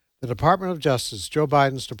 folks. The Department of Justice, Joe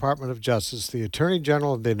Biden's Department of Justice, the Attorney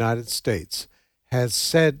General of the United States, has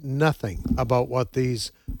said nothing about what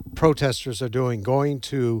these protesters are doing, going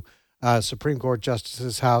to Supreme Court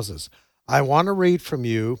justices' houses. I want to read from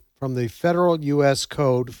you from the Federal U.S.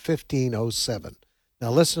 Code 1507.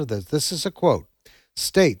 Now listen to this. This is a quote.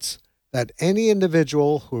 States that any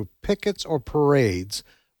individual who pickets or parades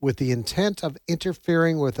with the intent of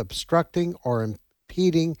interfering with, obstructing, or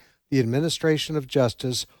impeding the administration of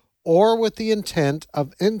justice, or with the intent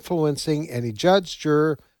of influencing any judge,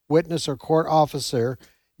 juror, witness, or court officer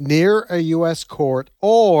near a U.S. court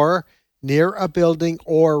or near a building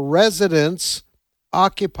or residence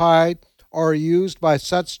occupied or used by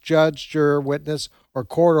such judge, juror, witness, or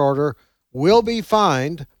court order will be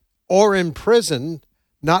fined or imprisoned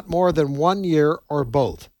not more than 1 year or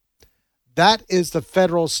both. That is the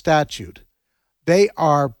federal statute. They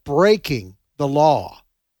are breaking the law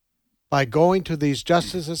by going to these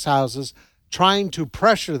justices' houses, trying to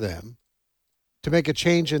pressure them to make a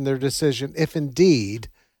change in their decision if indeed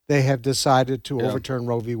they have decided to overturn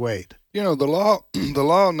Roe v. Wade. You know, the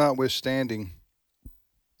law notwithstanding,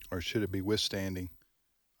 or should it be withstanding,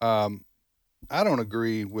 I don't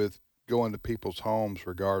agree with going to people's homes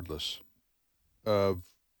regardless of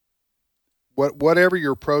whatever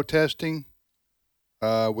you're protesting,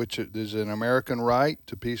 which is an American right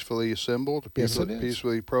to peacefully assemble, to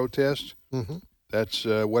peacefully protest. Mm-hmm. That's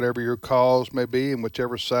whatever your cause may be, and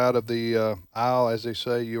whichever side of the aisle, as they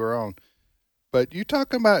say, you are on. But you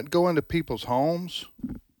talking about going to people's homes,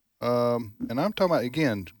 and I'm talking about,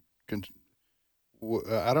 again,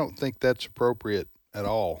 I don't think that's appropriate at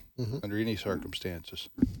all under any circumstances.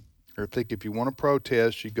 I think if you want to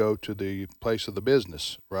protest, you go to the place of the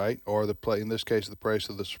business, right? Or in this case, the place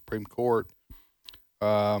of the Supreme Court.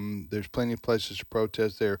 There's plenty of places to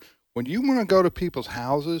protest there. When you want to go to people's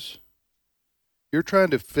houses, you're trying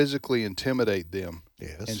to physically intimidate them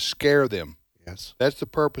and scare them. Yes, that's the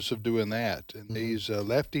purpose of doing that. And these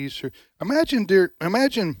lefties,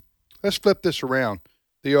 imagine. Let's flip this around.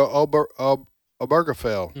 The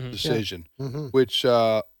Obergefell decision, which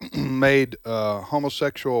made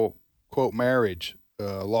homosexual, quote, marriage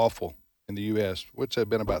lawful in the U.S. What's that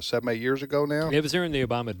been, about 7-8 years ago now? It was during the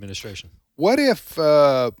Obama administration. What if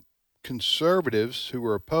conservatives who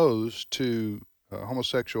were opposed to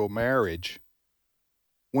homosexual marriage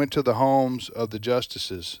went to the homes of the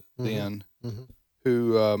justices then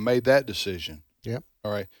who made that decision? Yep.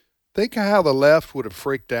 All right. Think of how the left would have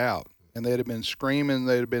freaked out. And they'd have been screaming.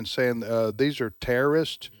 They'd have been saying, these are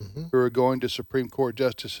terrorists who are going to Supreme Court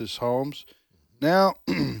justices' homes. Now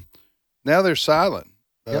they're silent.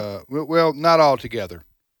 Well, not altogether.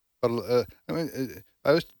 But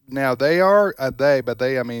now they are,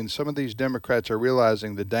 I mean, some of these Democrats are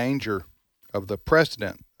realizing the danger of the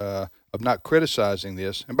precedent. of not criticizing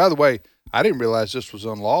this. And by the way, I didn't realize this was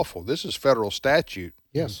unlawful. This is federal statute.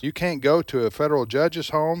 Yes. You can't go to a federal judge's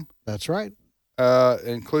home. That's right.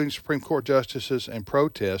 Including Supreme Court justices, and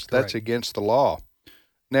protest. Correct. That's against the law.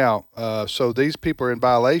 Now, so these people are in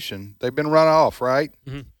violation. They've been run off, right?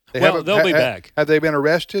 Mm-hmm. They'll be back. Have they been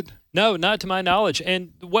arrested? No, not to my knowledge.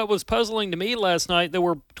 And what was puzzling to me last night, there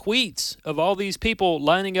were tweets of all these people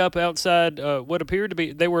lining up outside what appeared to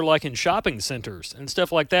be, they were like in shopping centers and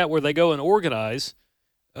stuff like that, where they go and organize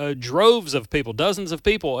droves of people, dozens of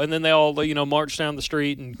people, and then they all, march down the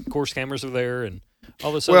street, and of course cameras are there and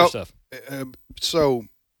all this other stuff.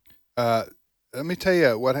 Let me tell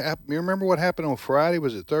you what happened. You remember what happened on Friday?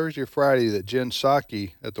 Was it Thursday or Friday that Jen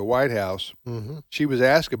Psaki at the White House, she was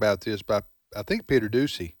asked about this by, I think, Peter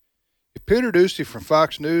Doocy. If Peter Doocy from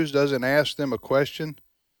Fox News doesn't ask them a question,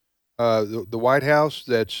 the White House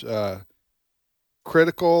that's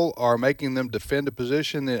critical or making them defend a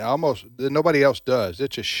position, then nobody else does.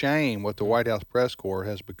 It's a shame what the White House press corps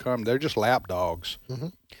has become. They're just lapdogs.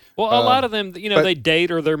 Well, a lot of them, they date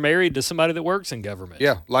or they're married to somebody that works in government.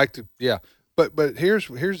 Yeah, But here's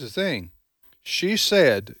the thing. She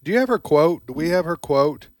said, do you have her quote? Do we have her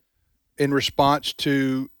quote in response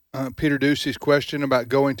to Peter Doocy's question about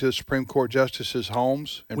going to the Supreme Court justices'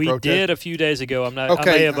 homes and protest? We did a few days ago. I may have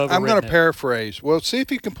overwritten I'm going to it. paraphrase. Well, see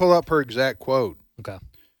if you can pull up her exact quote. Okay.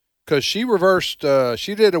 Because she reversed,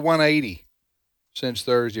 she did a 180 since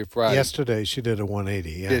Thursday or Friday. Yesterday she did a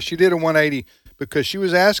 180. Yeah, she did a 180 because she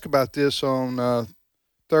was asked about this on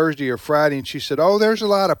Thursday or Friday, and she said, there's a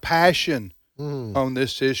lot of passion on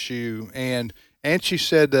this issue. And she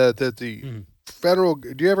said that the federal,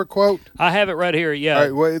 do you have a quote? I have it right here, yeah. All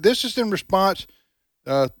right, well, this is in response,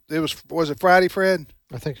 was it Friday, Fred?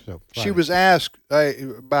 I think so. Friday. She was asked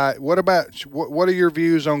what are your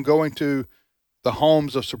views on going to the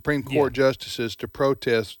homes of Supreme Court justices to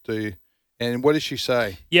protest and what did she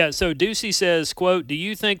say? Yeah, so Doocy says, quote, do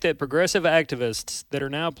you think that progressive activists that are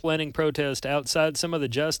now planning protest outside some of the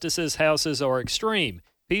justices' houses are extreme?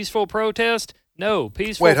 Peaceful protest? No,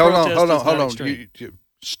 peaceful protest is not extreme. You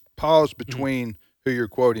pause between who you're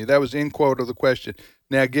quoting. That was end quote of the question.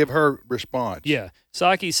 Now give her response. Yeah.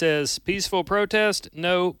 Psaki says, peaceful protest?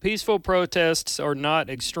 No, peaceful protests are not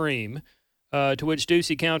extreme. To which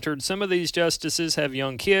Doocy countered, some of these justices have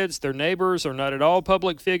young kids, their neighbors are not at all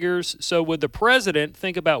public figures, so would the president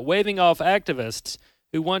think about waving off activists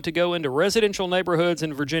who want to go into residential neighborhoods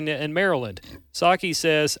in Virginia and Maryland? Psaki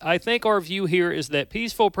says, I think our view here is that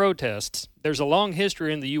peaceful protests, there's a long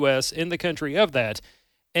history in the U.S., in the country of that,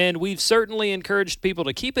 and we've certainly encouraged people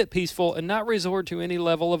to keep it peaceful and not resort to any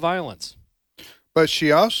level of violence. But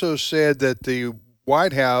she also said that the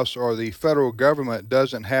White House or the federal government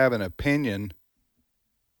doesn't have an opinion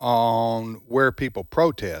on where people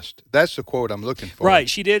protest. That's the quote I'm looking for. Right.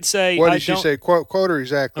 She did say... What did she say? Quote her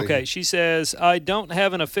exactly. Okay. She says, I don't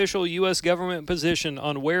have an official U.S. government position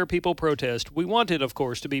on where people protest. We want it, of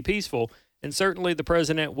course, to be peaceful, and certainly the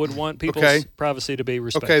president would want people's privacy to be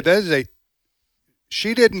respected. Okay,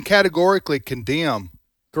 she didn't categorically condemn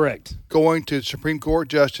correct going to Supreme Court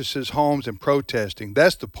justices' homes and protesting.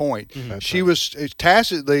 That's the point. Mm-hmm. She was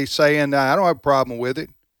tacitly saying, I don't have a problem with it.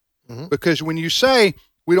 Mm-hmm. Because when you say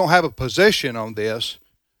we don't have a position on this,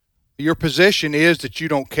 your position is that you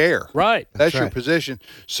don't care. Right. That's your position.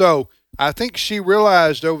 So I think she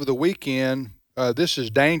realized over the weekend this is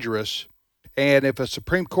dangerous. And if a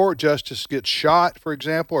Supreme Court justice gets shot, for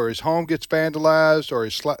example, or his home gets vandalized, or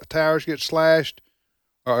his towers get slashed,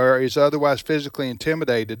 or is otherwise physically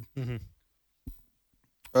intimidated, in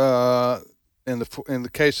the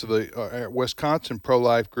case of the Wisconsin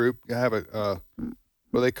pro-life group, you have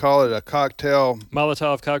they call it a cocktail,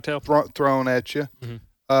 Molotov cocktail thrown at you.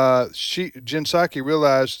 Jen Psaki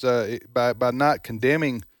realized by not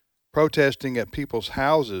condemning protesting at people's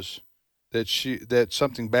houses that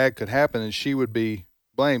something bad could happen, and she would be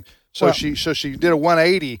blamed. So she did a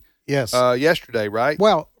 180. Yes. Yesterday, right?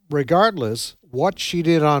 Well, regardless, what she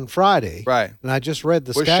did on Friday, right? And I just read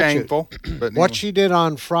the was statute. Shameful. But what she did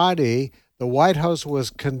on Friday, the White House was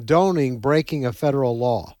condoning breaking a federal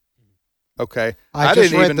law. Okay, I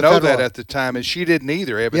didn't even know that at the time, and she didn't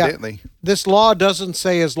either. Evidently, this law doesn't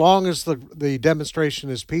say as long as the demonstration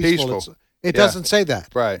is peaceful. It doesn't say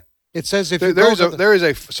that. Right. It says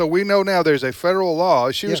if so we know now there's a federal law.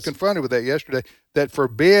 She was confronted with that yesterday that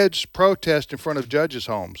forbids protest in front of judges'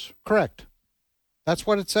 homes. Correct. That's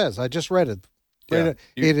what it says. I just read it. Yeah,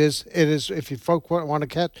 it is. If you folk want to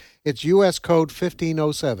catch, it's U.S. Code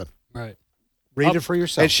 1507. Right. Read it for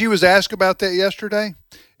yourself. And she was asked about that yesterday,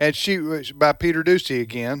 and she was by Peter Doocy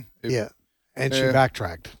again. And she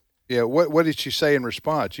backtracked. Yeah. What did she say in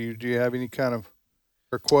response? Do you have any kind of?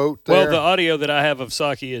 her quote there? Well, the audio that I have of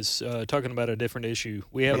Psaki is talking about a different issue.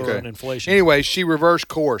 We have our own inflation. Anyway, she reversed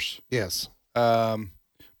course. Yes.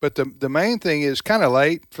 But the main thing is kind of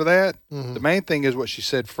late for that. Mm-hmm. The main thing is what she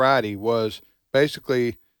said Friday was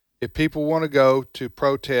basically if people want to go to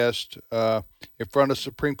protest in front of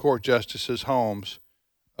Supreme Court justices' homes,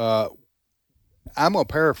 I'm going to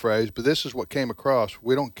paraphrase, but this is what came across.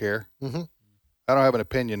 We don't care. Mm-hmm. I don't have an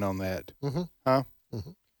opinion on that. Mm-hmm. Huh? Mm-hmm.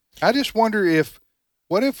 I just wonder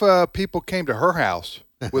what if people came to her house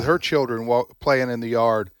with her children playing in the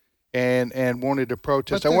yard and wanted to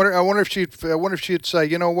protest? I wonder if she'd say,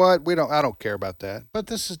 you know what, I don't care about that. But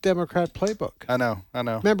this is Democrat playbook. I know.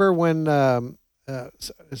 Remember when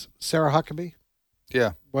Sarah Huckabee?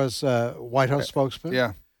 Yeah. Was White House spokesman?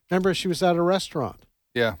 Yeah. Remember she was at a restaurant.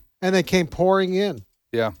 Yeah. And they came pouring in.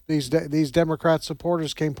 Yeah. These Democrat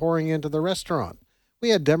supporters came pouring into the restaurant. We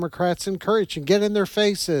had Democrats encouraging, get in their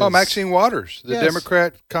faces. Oh, Maxine Waters, the Yes.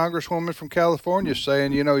 Democrat congresswoman from California,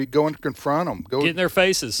 saying, you go and confront them. Go Get in their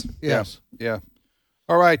faces. Yes. Yeah.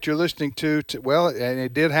 All right, you're listening to and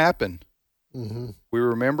it did happen. Mm-hmm. We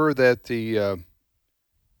remember that the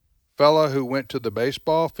fella who went to the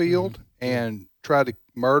baseball field and tried to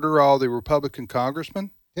murder all the Republican congressmen.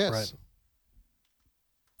 Yes. Right.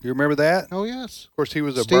 You remember that? Oh, yes. Of course, he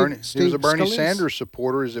was a Steve Bernie Scalise. Sanders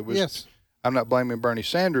supporter. As it was. Yes. I'm not blaming Bernie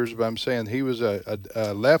Sanders, but I'm saying he was a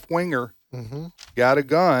left winger. Mm-hmm. Got a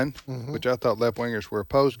gun, which I thought left wingers were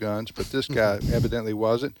opposed guns, but this guy evidently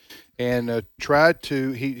wasn't, and tried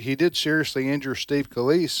to. He did seriously injure Steve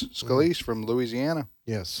Scalise from Louisiana.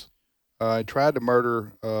 Yes. Tried to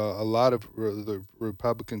murder a lot of the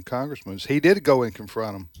Republican congressmen. He did go and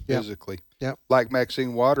confront them physically. Yep. Like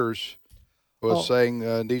Maxine Waters was saying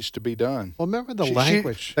needs to be done. Well, remember the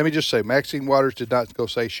language. Let me just say, Maxine Waters did not go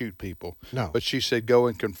say shoot people. No. But she said go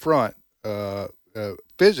and confront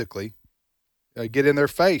physically, get in their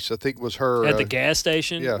face. I think was her. At the gas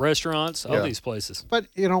station, restaurants, all these places. But,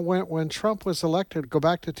 when Trump was elected, go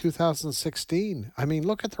back to 2016. I mean,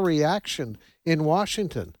 look at the reaction in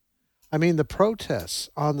Washington. I mean, the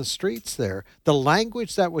protests on the streets there, the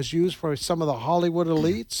language that was used for some of the Hollywood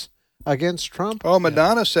elites against Trump. Oh,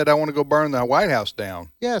 Madonna said, I want to go burn the White House down.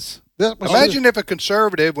 Yes. Imagine if a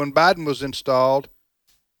conservative, when Biden was installed,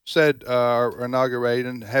 said, or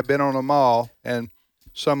inaugurated, had been on a mall, and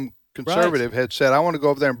some conservative had said, I want to go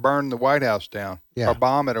over there and burn the White House down or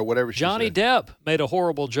bomb it or whatever she Johnny said. Depp made a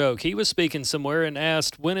horrible joke. He was speaking somewhere and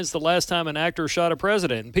asked, when is the last time an actor shot a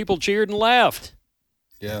president? And people cheered and laughed.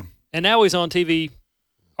 Yeah. And now he's on TV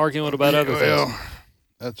arguing about other things.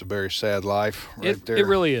 That's a very sad life right there. It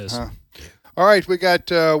really is. Huh? All right, we got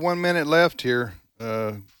 1 minute left here.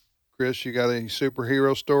 Chris, you got any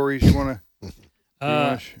superhero stories you want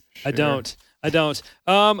to I don't.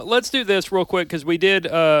 Let's do this real quick because we did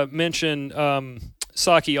mention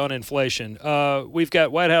Psaki on inflation. We've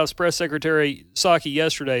got White House Press Secretary Psaki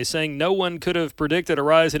yesterday saying no one could have predicted a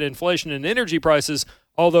rise in inflation and energy prices,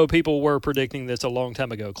 although people were predicting this a long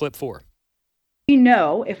time ago. Clip 4. We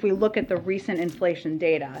know if we look at the recent inflation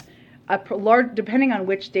data, depending on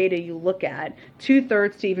which data you look at,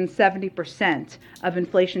 2/3 to even 70% of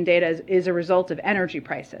inflation data is a result of energy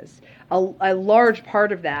prices. A large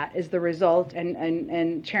part of that is the result,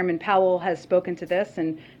 and Chairman Powell has spoken to this,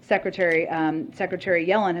 and Secretary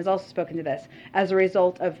Yellen has also spoken to this, as a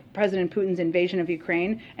result of President Putin's invasion of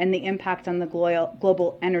Ukraine and the impact on the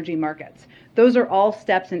global energy markets. Those are all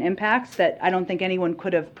steps and impacts that I don't think anyone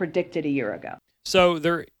could have predicted a year ago. So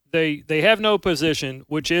they have no position,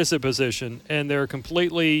 which is a position, and they're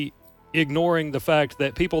completely ignoring the fact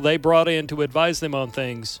that people they brought in to advise them on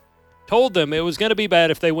things told them it was going to be bad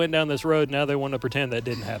if they went down this road. Now they want to pretend that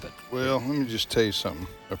didn't happen. Well, let me just tell you something,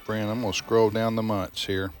 my friend. I'm going to scroll down the months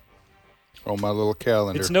here on my little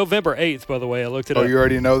calendar. It's November 8th, by the way. I looked it up. Oh, you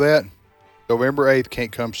already know that? November 8th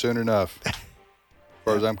can't come soon enough, as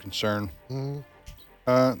far as I'm concerned.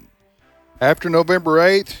 After November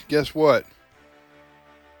 8th, guess what?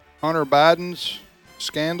 Hunter Biden's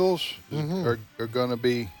scandals are going to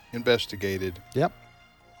be investigated. Yep.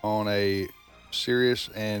 On a serious,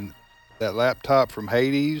 and that laptop from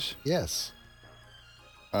Hades. Yes.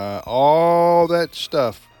 All that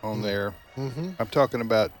stuff on there. Mm-hmm. I'm talking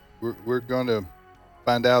about, we're going to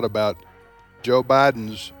find out about Joe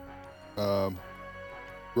Biden's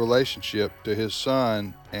relationship to his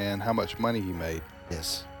son and how much money he made.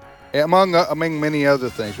 Yes. Among many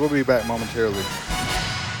other things. We'll be back momentarily.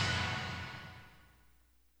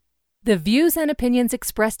 The views and opinions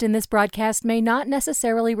expressed in this broadcast may not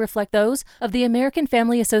necessarily reflect those of the American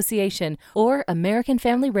Family Association or American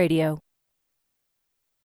Family Radio.